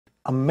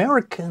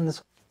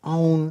Americans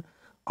own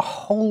a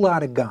whole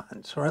lot of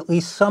guns, or at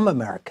least some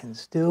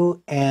Americans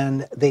do,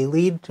 and they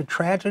lead to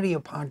tragedy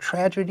upon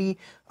tragedy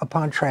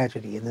upon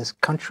tragedy in this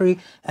country.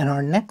 And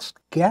our next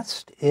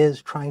guest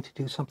is trying to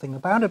do something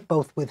about it,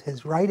 both with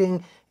his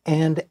writing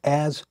and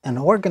as an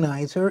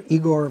organizer.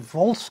 Igor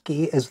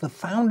Volsky is the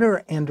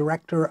founder and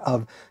director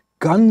of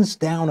Guns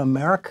Down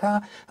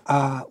America,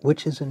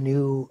 which is a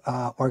new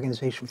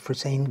organization for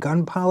sane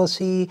gun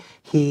policy.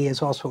 He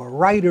is also a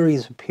writer.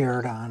 He's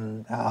appeared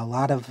on a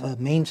lot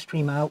of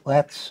mainstream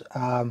outlets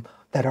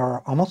that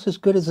are almost as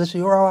good as the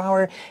Zero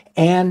Hour.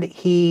 And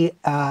he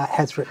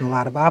has written a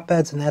lot of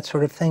op-eds and that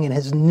sort of thing. And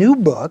his new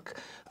book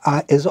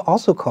is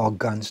also called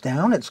Guns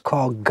Down. It's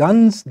called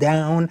Guns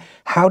Down: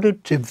 How to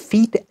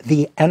Defeat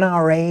the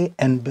NRA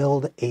and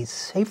Build a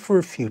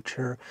Safer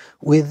Future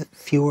with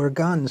Fewer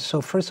Guns. So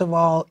first of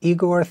all,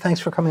 Igor, thanks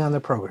for coming on the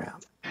program.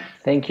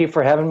 Thank you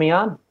for having me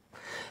on.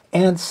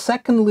 And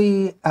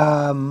secondly,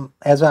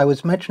 as I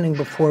was mentioning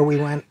before we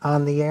went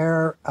on the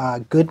air,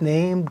 good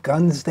name,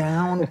 Guns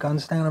Down,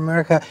 Guns Down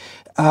America.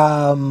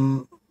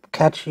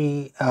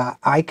 Catchy,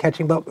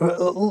 eye-catching, but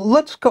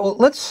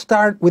let's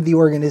start with the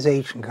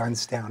organization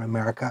Guns Down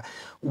America.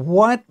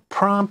 What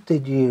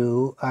prompted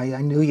you,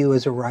 I knew you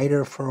as a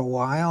writer for a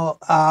while,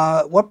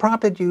 what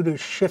prompted you to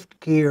shift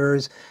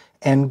gears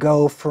and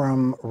go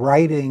from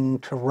writing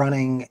to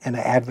running an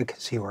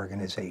advocacy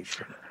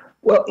organization?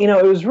 Well,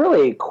 it was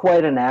really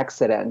quite an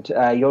accident.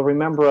 You'll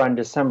remember on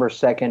December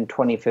 2nd,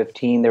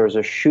 2015, there was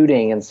a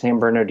shooting in San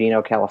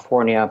Bernardino,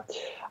 California.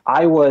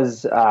 I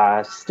was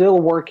still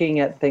working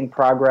at Think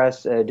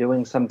Progress,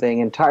 doing something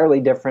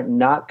entirely different,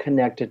 not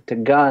connected to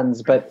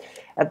guns. But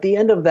at the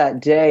end of that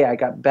day, I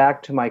got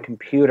back to my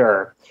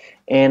computer,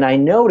 and I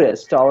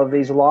noticed all of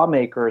these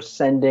lawmakers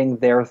sending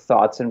their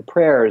thoughts and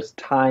prayers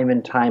time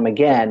and time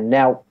again.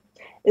 Now,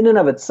 in and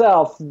of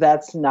itself,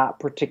 that's not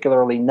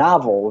particularly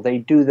novel. They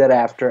do that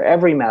after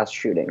every mass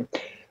shooting.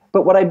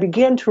 But what I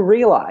began to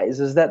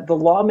realize is that the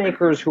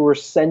lawmakers who were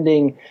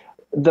sending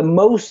the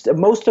most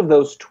of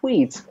those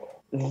tweets,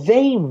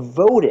 they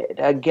voted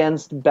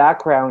against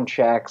background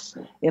checks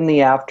in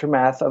the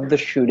aftermath of the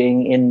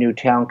shooting in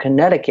Newtown,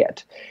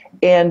 Connecticut.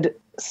 And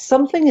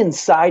something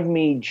inside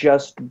me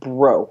just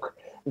broke.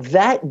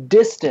 That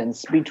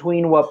distance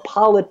between what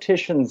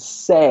politicians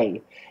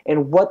say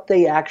and what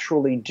they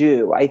actually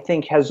do, I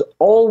think, has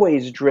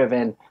always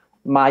driven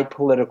my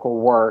political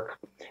work.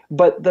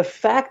 But the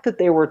fact that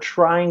they were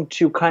trying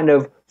to kind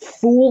of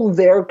fool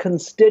their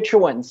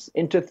constituents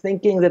into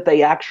thinking that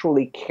they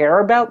actually care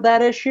about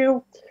that issue,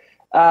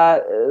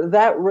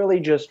 that really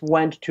just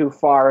went too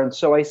far. And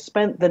so I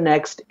spent the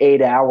next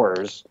 8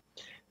 hours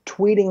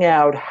tweeting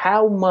out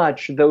how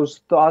much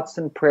those thoughts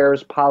and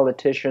prayers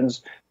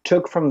politicians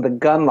took from the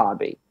gun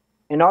lobby,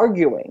 and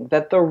arguing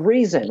that the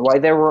reason why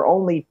they were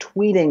only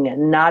tweeting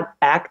and not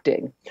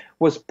acting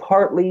was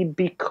partly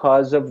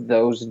because of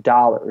those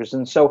dollars.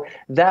 And so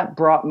that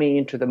brought me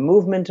into the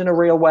movement in a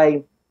real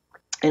way.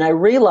 And I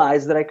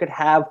realized that I could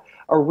have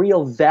a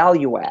real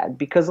value add,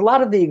 because a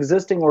lot of the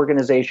existing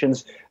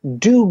organizations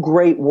do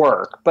great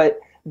work, but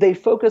they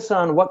focus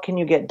on what can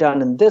you get done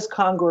in this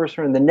Congress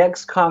or in the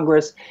next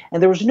Congress,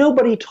 and there was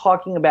nobody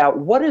talking about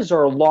what is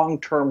our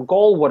long-term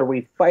goal, what are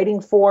we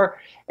fighting for.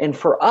 And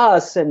for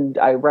us, and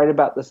I write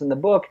about this in the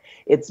book,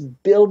 it's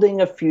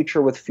building a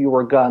future with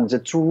fewer guns.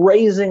 It's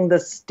raising the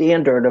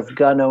standard of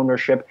gun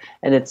ownership,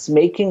 and it's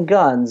making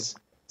guns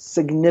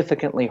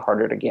significantly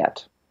harder to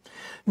get.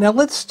 Now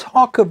let's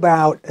talk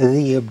about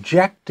the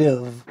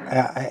objective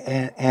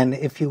and,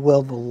 if you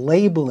will, the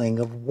labeling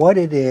of what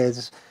it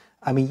is.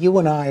 I mean, you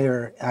and I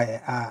are,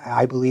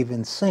 I believe,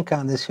 in sync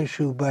on this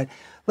issue, but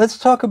let's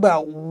talk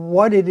about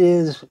what it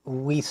is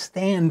we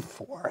stand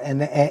for.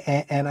 And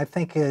I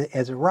think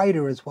as a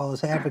writer as well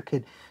as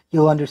advocate,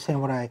 you'll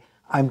understand what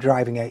I'm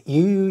driving at.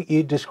 You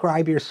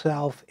describe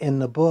yourself in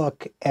the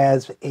book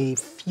as a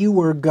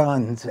fewer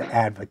guns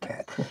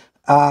advocate.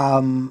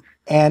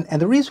 And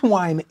the reason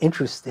why I'm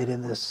interested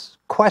in this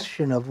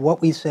question of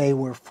what we say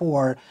we're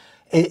for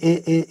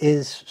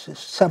is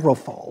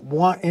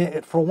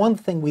severalfold. For one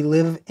thing, we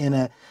live in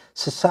a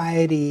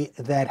society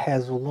that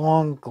has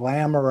long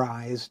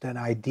glamorized and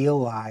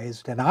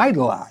idealized and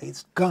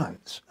idolized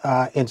guns,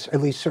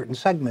 at least certain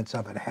segments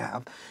of it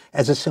have,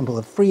 as a symbol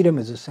of freedom,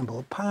 as a symbol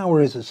of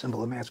power, as a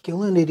symbol of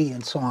masculinity,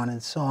 and so on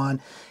and so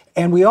on.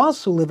 And we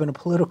also live in a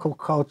political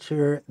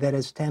culture that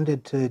has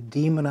tended to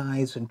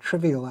demonize and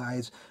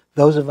trivialize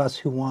those of us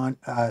who want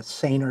a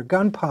saner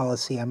gun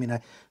policy. I mean,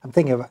 I'm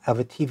thinking of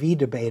a TV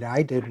debate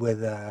I did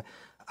with a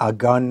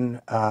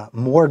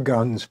more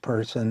guns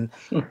person,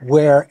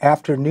 where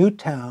after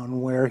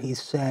Newtown, where he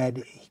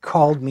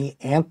called me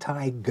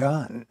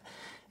anti-gun.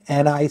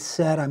 And I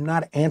said, I'm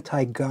not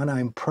anti-gun,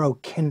 I'm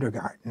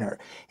pro-kindergartner.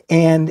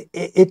 And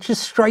it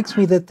just strikes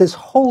me that this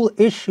whole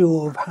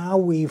issue of how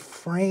we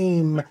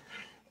frame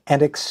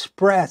and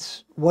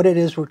express what it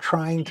is we're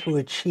trying to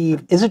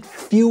achieve. Is it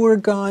fewer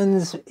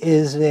guns?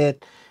 Is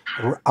it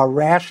a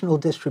rational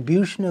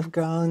distribution of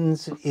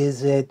guns?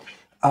 Is it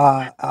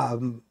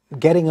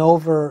getting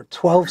over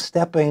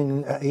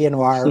 12-stepping,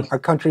 our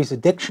country's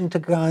addiction to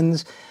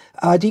guns.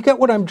 Do you get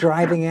what I'm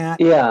driving at?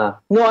 Yeah.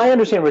 No, I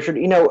understand, Richard.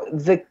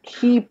 The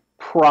key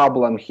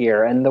problem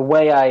here, and the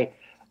way I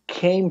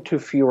came to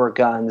fewer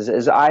guns,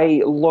 is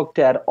I looked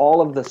at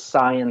all of the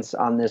science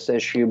on this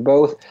issue,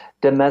 both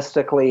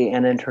domestically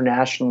and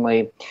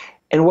internationally.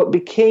 And what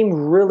became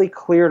really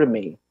clear to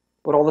me,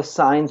 what all the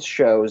science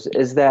shows,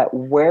 is that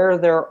where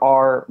there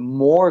are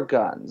more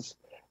guns,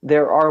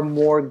 there are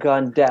more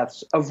gun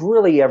deaths of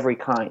really every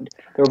kind.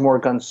 There are more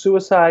gun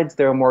suicides,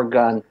 there are more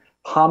gun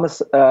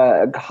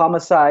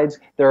homicides,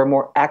 there are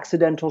more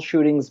accidental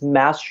shootings,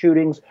 mass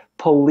shootings,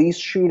 police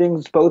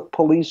shootings, both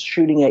police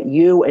shooting at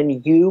you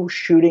and you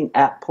shooting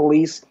at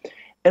police.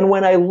 And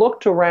when I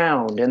looked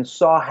around and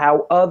saw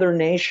how other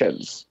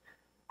nations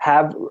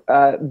have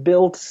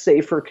built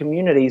safer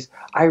communities,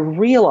 I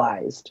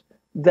realized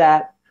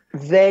that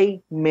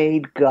they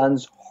made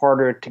guns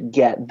harder to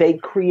get. They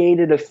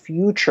created a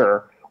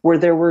future where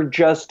there were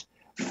just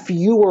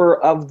fewer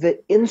of the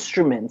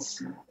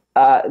instruments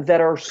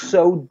that are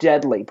so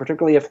deadly,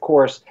 particularly, of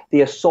course,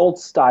 the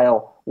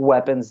assault-style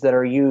weapons that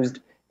are used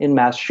in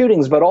mass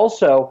shootings, but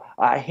also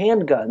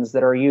handguns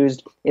that are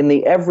used in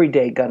the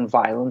everyday gun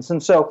violence.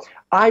 And so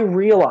I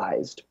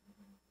realized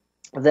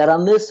that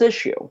on this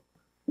issue,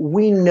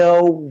 we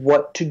know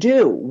what to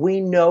do. We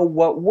know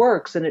what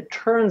works. And it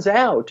turns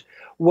out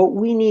what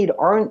we need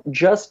aren't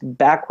just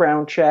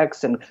background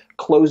checks and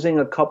closing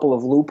a couple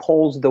of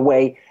loopholes the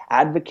way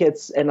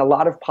advocates and a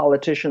lot of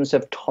politicians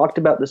have talked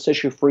about this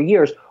issue for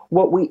years.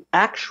 What we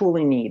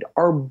actually need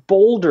are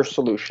bolder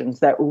solutions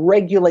that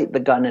regulate the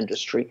gun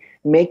industry,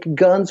 make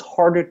guns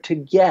harder to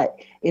get,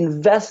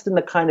 invest in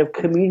the kind of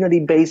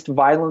community-based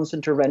violence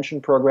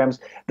intervention programs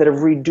that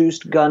have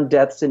reduced gun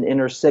deaths in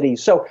inner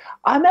cities. So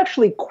I'm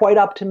actually quite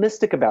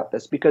optimistic about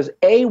this because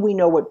A, we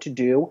know what to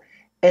do,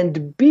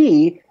 and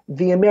B,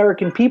 the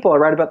American people, I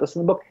write about this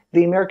in the book,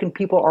 the American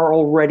people are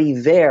already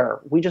there.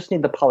 We just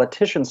need the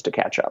politicians to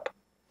catch up.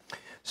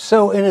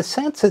 So in a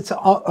sense, it's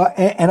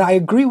and I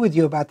agree with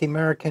you about the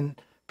American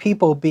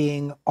people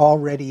being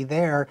already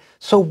there.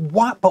 So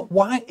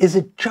why is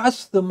it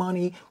just the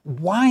money?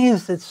 Why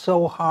is it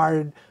so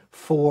hard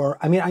for,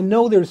 I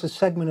know there's a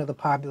segment of the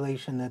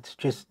population that's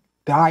just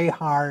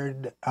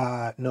diehard,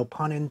 no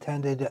pun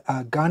intended,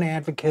 gun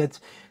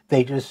advocates.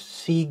 They just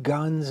see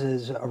guns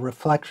as a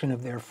reflection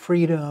of their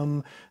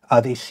freedom.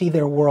 They see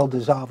their world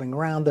dissolving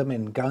around them,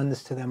 and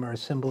guns to them are a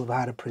symbol of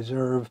how to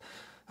preserve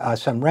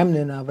some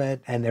remnant of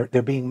it, and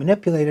they're being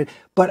manipulated.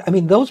 But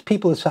those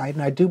people aside,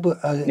 and I do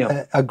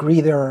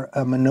agree they're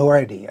a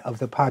minority of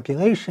the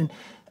population.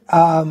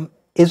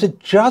 Is it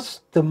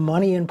just the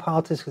money in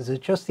politics? Is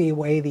it just the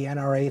way the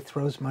NRA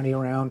throws money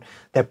around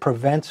that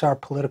prevents our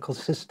political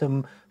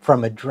system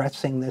from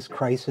addressing this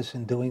crisis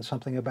and doing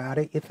something about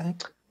it, you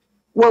think?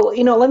 Well,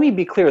 let me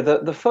be clear.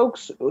 The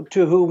folks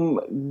to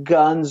whom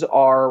guns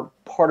are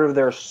part of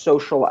their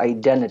social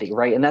identity,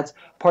 right? And that's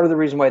part of the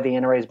reason why the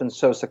NRA has been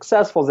so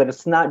successful, is that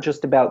it's not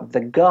just about the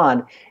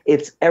gun,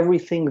 it's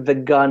everything the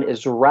gun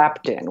is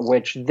wrapped in,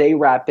 which they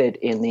wrap it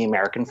in the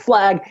American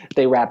flag,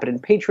 they wrap it in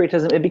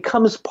patriotism. It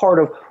becomes part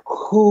of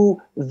who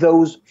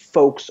those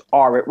folks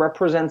are. It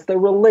represents their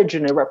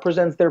religion, it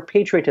represents their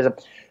patriotism.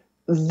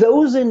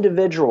 Those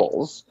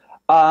individuals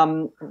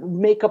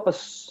make up a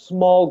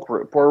small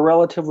group, or a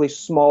relatively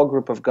small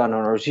group of gun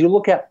owners. You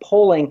look at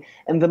polling,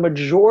 and the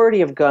majority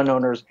of gun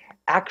owners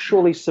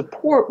actually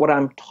support what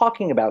I'm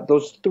talking about,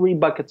 those three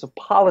buckets of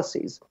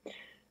policies.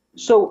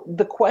 So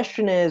the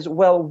question is,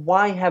 well,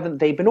 why haven't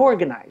they been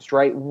organized,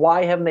 right?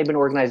 Why haven't they been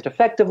organized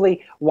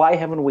effectively? Why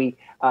haven't we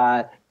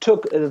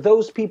took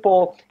those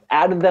people,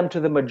 added them to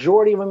the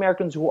majority of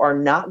Americans who are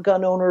not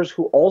gun owners,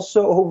 who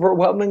also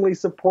overwhelmingly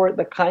support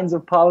the kinds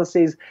of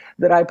policies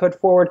that I put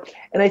forward?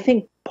 And I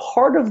think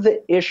part of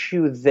the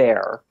issue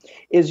there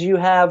is you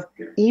have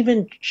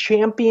even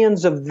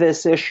champions of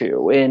this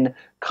issue in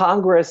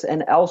Congress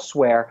and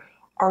elsewhere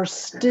are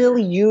still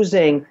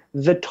using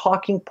the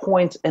talking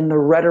points and the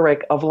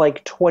rhetoric of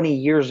like 20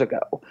 years ago.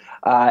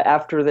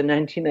 After the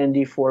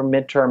 1994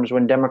 midterms,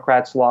 when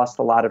Democrats lost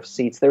a lot of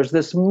seats, there's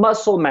this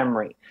muscle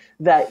memory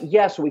that,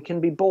 yes, we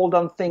can be bold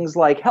on things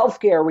like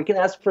healthcare, we can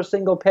ask for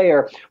single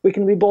payer, we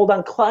can be bold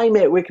on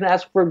climate, we can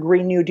ask for a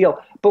Green New Deal.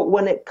 But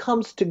when it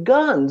comes to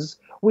guns,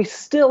 we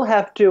still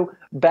have to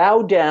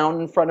bow down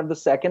in front of the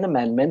Second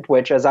Amendment,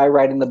 which, as I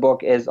write in the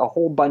book, is a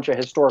whole bunch of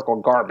historical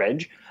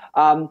garbage.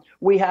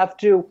 We have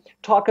to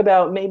talk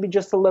about maybe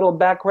just a little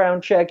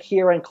background check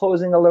here and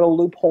closing a little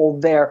loophole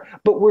there,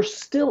 but we're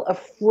still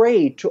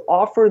afraid to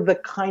offer the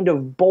kind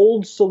of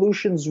bold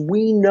solutions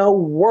we know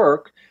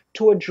work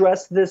to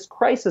address this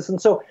crisis.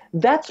 And so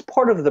that's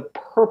part of the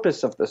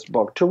purpose of this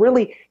book, to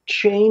really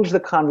change the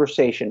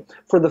conversation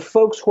for the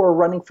folks who are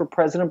running for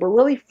president, but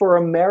really for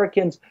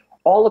Americans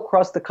all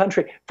across the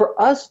country, for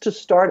us to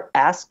start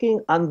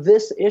asking on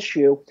this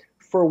issue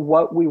for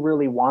what we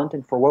really want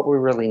and for what we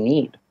really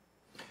need.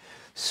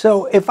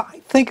 So if I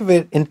think of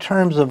it in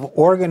terms of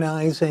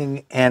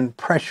organizing and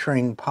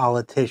pressuring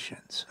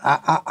politicians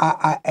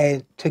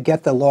to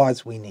get the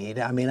laws we need,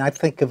 I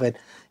think of it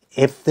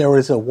if there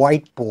was a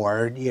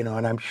whiteboard,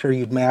 and I'm sure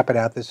you'd map it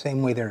out the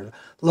same way there are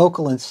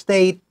local and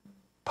state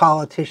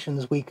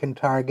politicians we can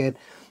target,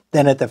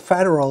 then at the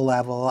federal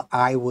level,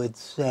 I would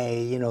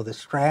say, the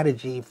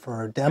strategy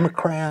for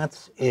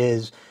Democrats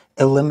is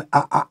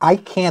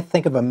I can't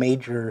think of a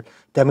major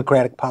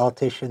Democratic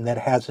politician that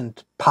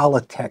hasn't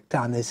politicked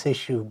on this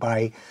issue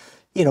by,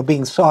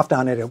 being soft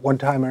on it at one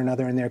time or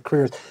another in their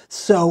careers.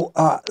 So,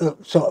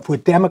 so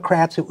with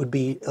Democrats, it would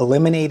be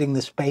eliminating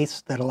the space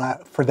that allow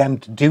for them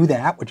to do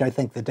that, which I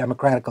think the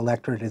Democratic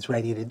electorate is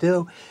ready to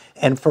do.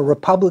 And for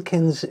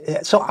Republicans,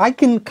 so I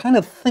can kind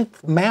of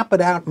map it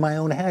out in my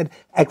own head,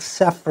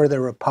 except for the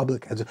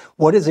Republicans.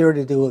 What is there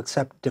to do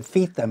except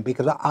defeat them?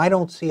 Because I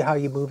don't see how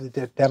you move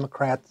the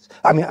Democrats,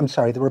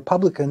 the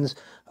Republicans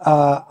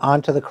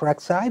onto the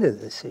correct side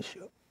of this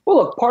issue. Well,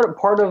 look,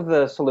 part of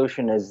the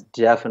solution is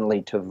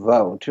definitely to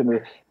vote.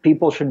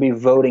 People should be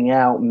voting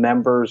out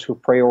members who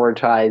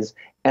prioritize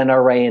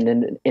NRA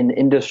and in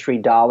industry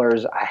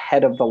dollars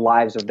ahead of the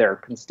lives of their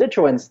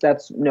constituents.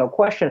 That's no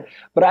question.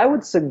 But I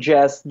would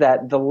suggest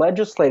that the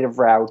legislative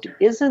route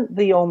isn't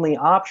the only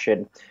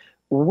option.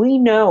 We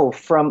know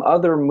from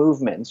other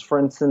movements, for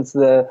instance,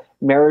 the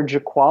marriage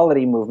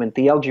equality movement,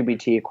 the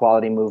LGBT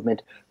equality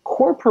movement,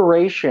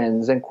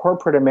 corporations and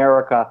corporate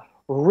America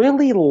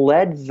really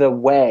led the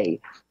way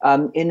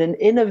in an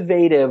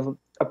innovative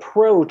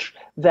approach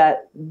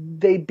that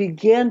they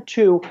began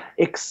to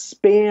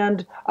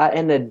expand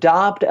and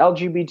adopt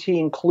LGBT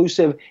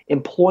inclusive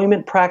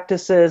employment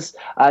practices.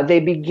 They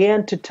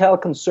began to tell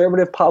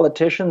conservative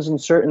politicians in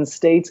certain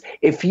states,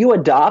 if you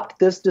adopt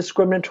this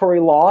discriminatory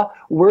law,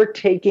 we're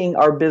taking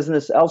our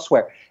business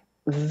elsewhere.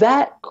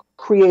 That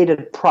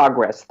created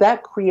progress.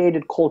 That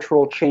created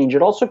cultural change.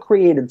 It also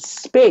created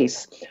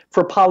space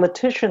for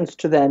politicians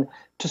to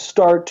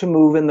start to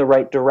move in the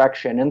right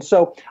direction. And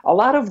so a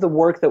lot of the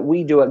work that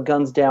we do at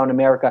Guns Down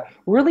America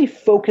really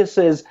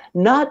focuses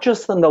not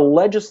just on the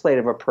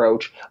legislative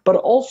approach, but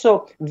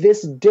also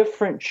this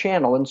different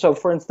channel. And so,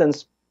 for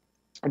instance,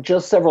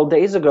 just several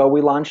days ago,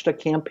 we launched a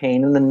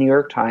campaign in the New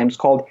York Times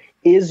called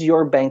Is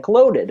Your Bank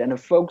Loaded? And if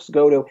folks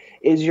go to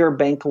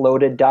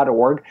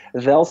isyourbankloaded.org,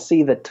 they'll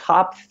see the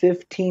top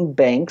 15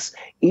 banks.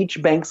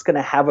 Each bank's going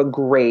to have a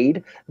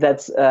grade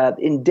that's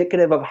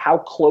indicative of how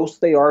close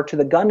they are to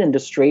the gun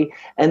industry.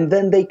 And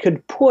then they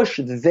could push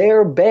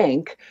their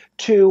bank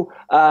to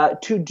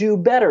do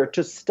better,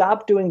 to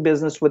stop doing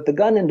business with the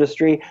gun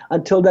industry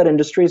until that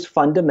industry is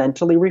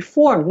fundamentally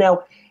reformed.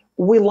 Now,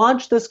 we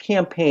launched this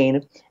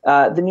campaign.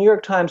 The New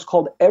York Times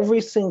called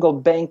every single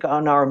bank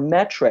on our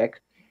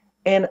metric.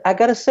 And I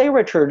got to say,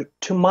 Richard,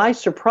 to my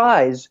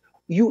surprise,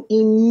 you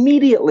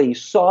immediately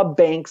saw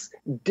banks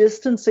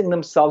distancing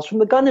themselves from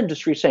the gun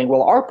industry, saying,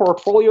 well, our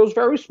portfolio is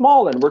very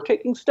small and we're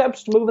taking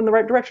steps to move in the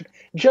right direction.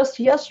 Just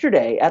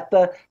yesterday at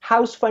the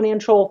House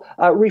Financial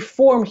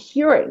Reform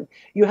hearing,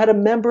 you had a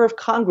member of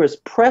Congress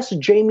press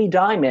Jamie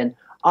Dimon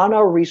on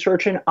our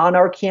research and on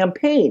our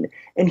campaign.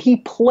 And he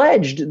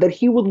pledged that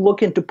he would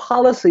look into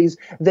policies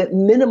that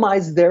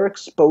minimize their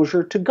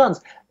exposure to guns.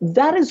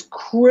 That is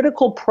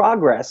critical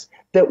progress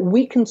that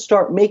we can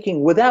start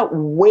making without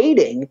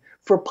waiting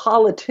for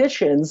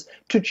politicians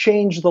to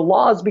change the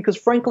laws, because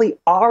frankly,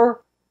 our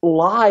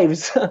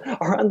lives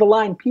are on the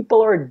line.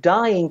 People are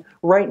dying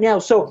right now.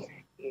 So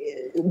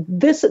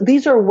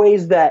these are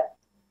ways that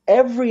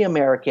every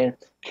American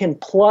can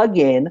plug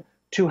in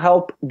to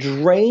help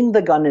drain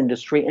the gun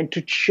industry and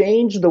to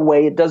change the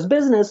way it does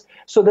business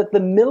so that the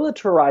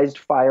militarized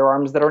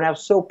firearms that are now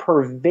so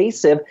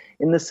pervasive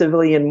in the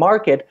civilian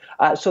market,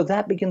 so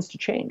that begins to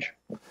change.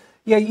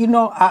 Yeah,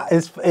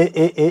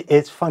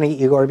 it's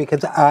funny, Igor,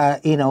 because,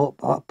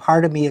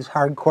 part of me is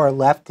hardcore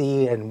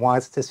lefty and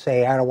wants to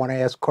say, I don't want to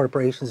ask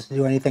corporations to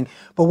do anything.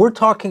 But we're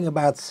talking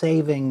about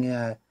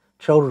saving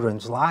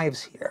children's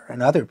lives here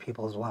and other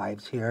people's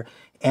lives here.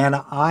 And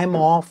I'm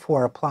all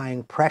for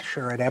applying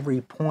pressure at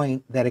every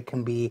point that it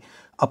can be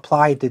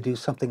applied to do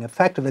something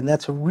effective. And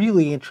that's a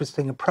really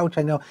interesting approach.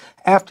 I know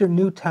after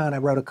Newtown, I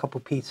wrote a couple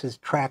pieces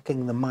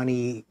tracking the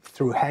money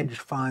through hedge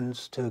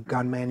funds to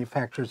gun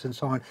manufacturers and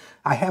so on.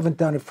 I haven't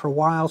done it for a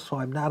while, so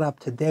I'm not up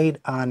to date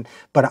on,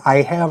 but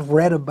I have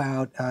read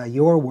about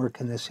your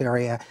work in this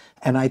area,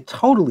 and I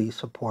totally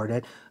support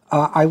it.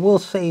 I will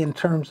say in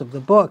terms of the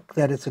book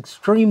that it's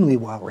extremely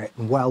well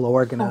written, well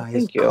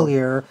organized,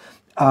 clear,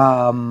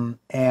 and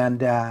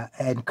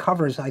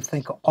covers, I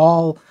think,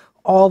 all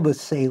the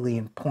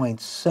salient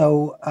points.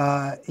 So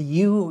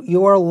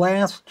your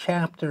last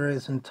chapter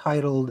is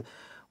entitled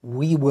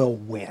 "We Will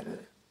Win."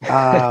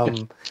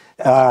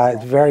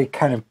 Very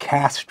kind of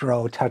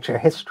Castro touch.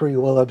 Of history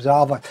will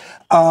absolve us.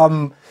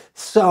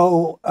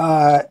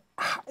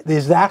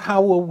 Is that how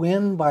we'll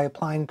win? By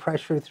applying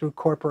pressure through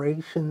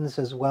corporations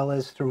as well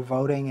as through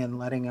voting and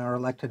letting our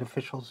elected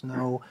officials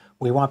know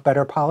we want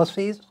better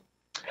policies?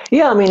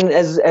 Yeah, I mean,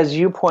 as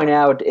you point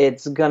out,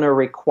 it's going to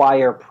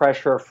require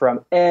pressure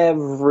from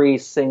every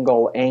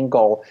single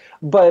angle.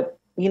 But,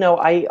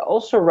 I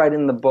also write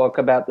in the book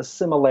about the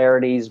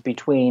similarities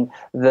between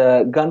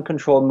the gun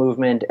control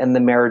movement and the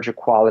marriage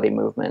equality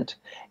movement.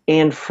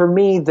 And for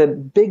me, the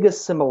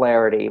biggest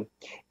similarity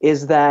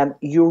is that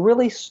you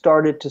really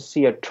started to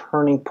see a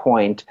turning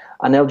point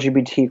on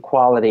LGBT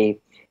equality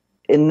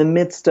in the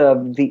midst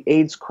of the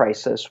AIDS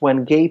crisis,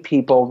 when gay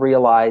people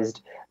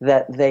realized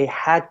that they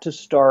had to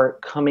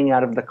start coming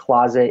out of the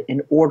closet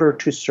in order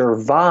to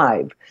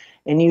survive.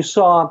 And you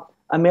saw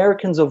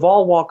Americans of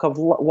all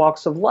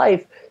walks of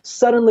life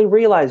suddenly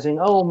realizing,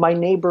 oh, my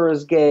neighbor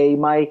is gay,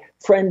 my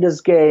friend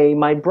is gay,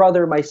 my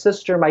brother, my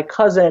sister, my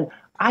cousin.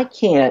 I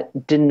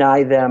can't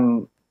deny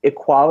them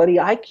equality.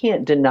 I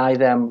can't deny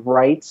them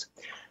rights.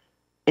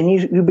 And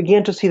you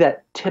began to see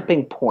that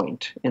tipping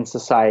point in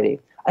society.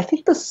 I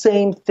think the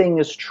same thing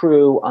is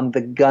true on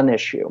the gun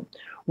issue.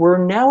 We're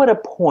now at a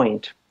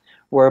point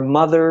where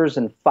mothers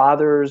and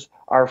fathers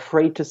are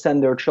afraid to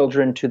send their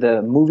children to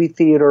the movie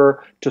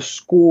theater, to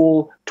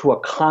school, to a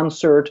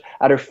concert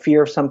out of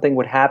fear something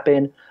would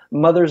happen.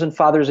 Mothers and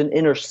fathers in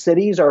inner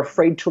cities are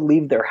afraid to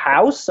leave their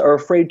house, are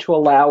afraid to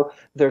allow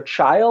their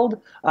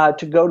child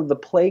to go to the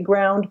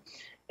playground.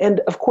 And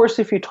of course,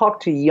 if you talk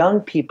to young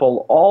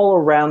people all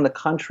around the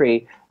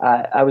country,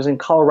 I was in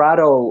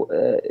Colorado,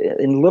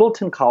 in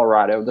Littleton,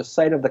 Colorado, the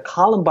site of the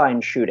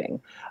Columbine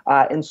shooting,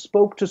 and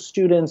spoke to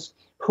students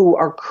who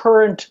are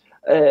current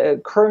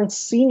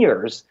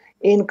seniors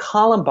in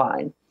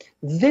Columbine.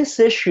 This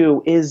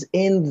issue is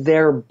in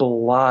their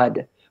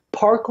blood.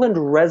 Parkland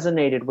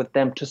resonated with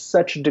them to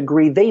such a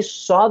degree. They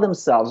saw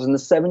themselves in the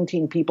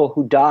 17 people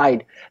who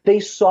died. They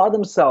saw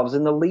themselves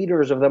in the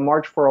leaders of the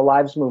March for Our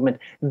Lives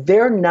movement.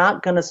 They're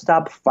not going to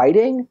stop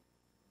fighting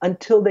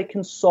until they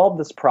can solve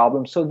this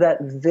problem, so that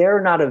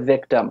they're not a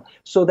victim,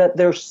 so that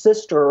their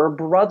sister or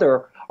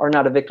brother are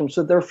not a victim,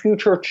 so their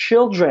future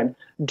children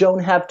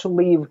don't have to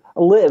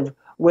live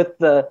with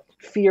the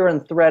fear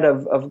and threat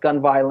of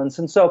gun violence.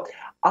 And so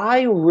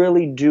I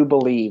really do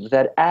believe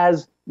that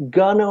as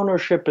gun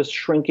ownership is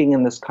shrinking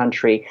in this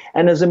country,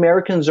 and as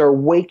Americans are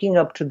waking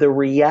up to the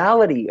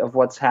reality of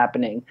what's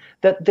happening,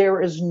 that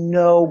there is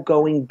no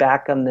going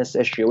back on this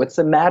issue. It's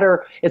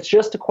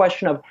just a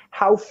question of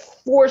how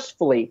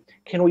forcefully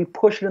can we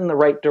push it in the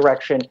right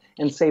direction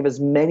and save as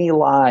many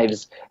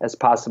lives as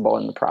possible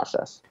in the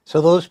process.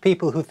 So those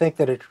people who think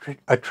that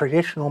a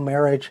traditional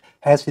marriage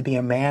has to be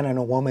a man and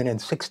a woman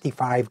and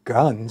 65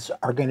 guns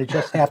are going to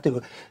just have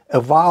to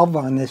evolve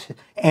on this.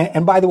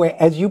 And by the way,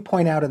 as you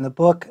point out in the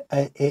book,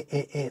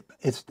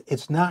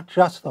 it's not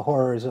just the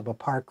horrors of a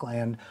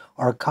Parkland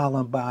or a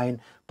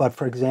Columbine, but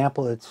for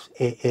example, it's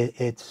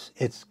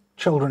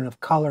children of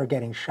color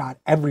getting shot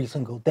every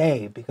single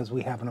day because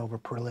we have an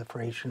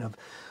overproliferation of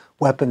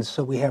weapons.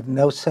 So we have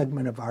no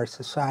segment of our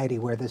society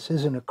where this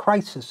isn't a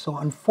crisis. So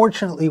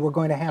unfortunately, we're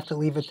going to have to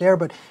leave it there.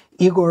 But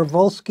Igor,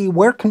 Volsky,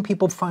 where can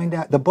people find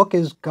out? The book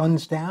is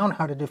Guns Down,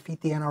 How to Defeat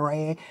the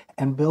NRA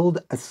and Build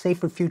a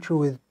Safer Future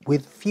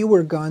with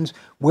Fewer Guns.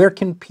 Where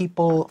can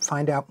people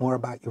find out more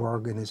about your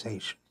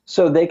organization?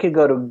 So they could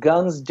go to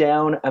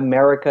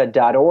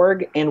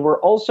gunsdownamerica.org, and we're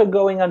also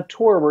going on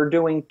tour. We're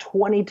doing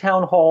 20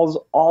 town halls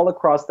all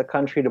across the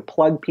country to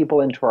plug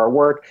people into our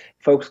work.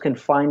 Folks can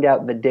find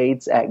out the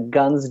dates at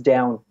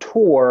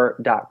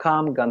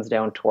gunsdowntour.com,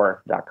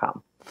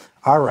 gunsdowntour.com.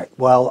 All right.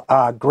 Well,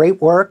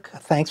 great work.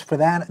 Thanks for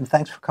that, and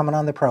thanks for coming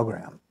on the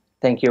program.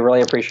 Thank you.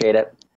 Really appreciate it.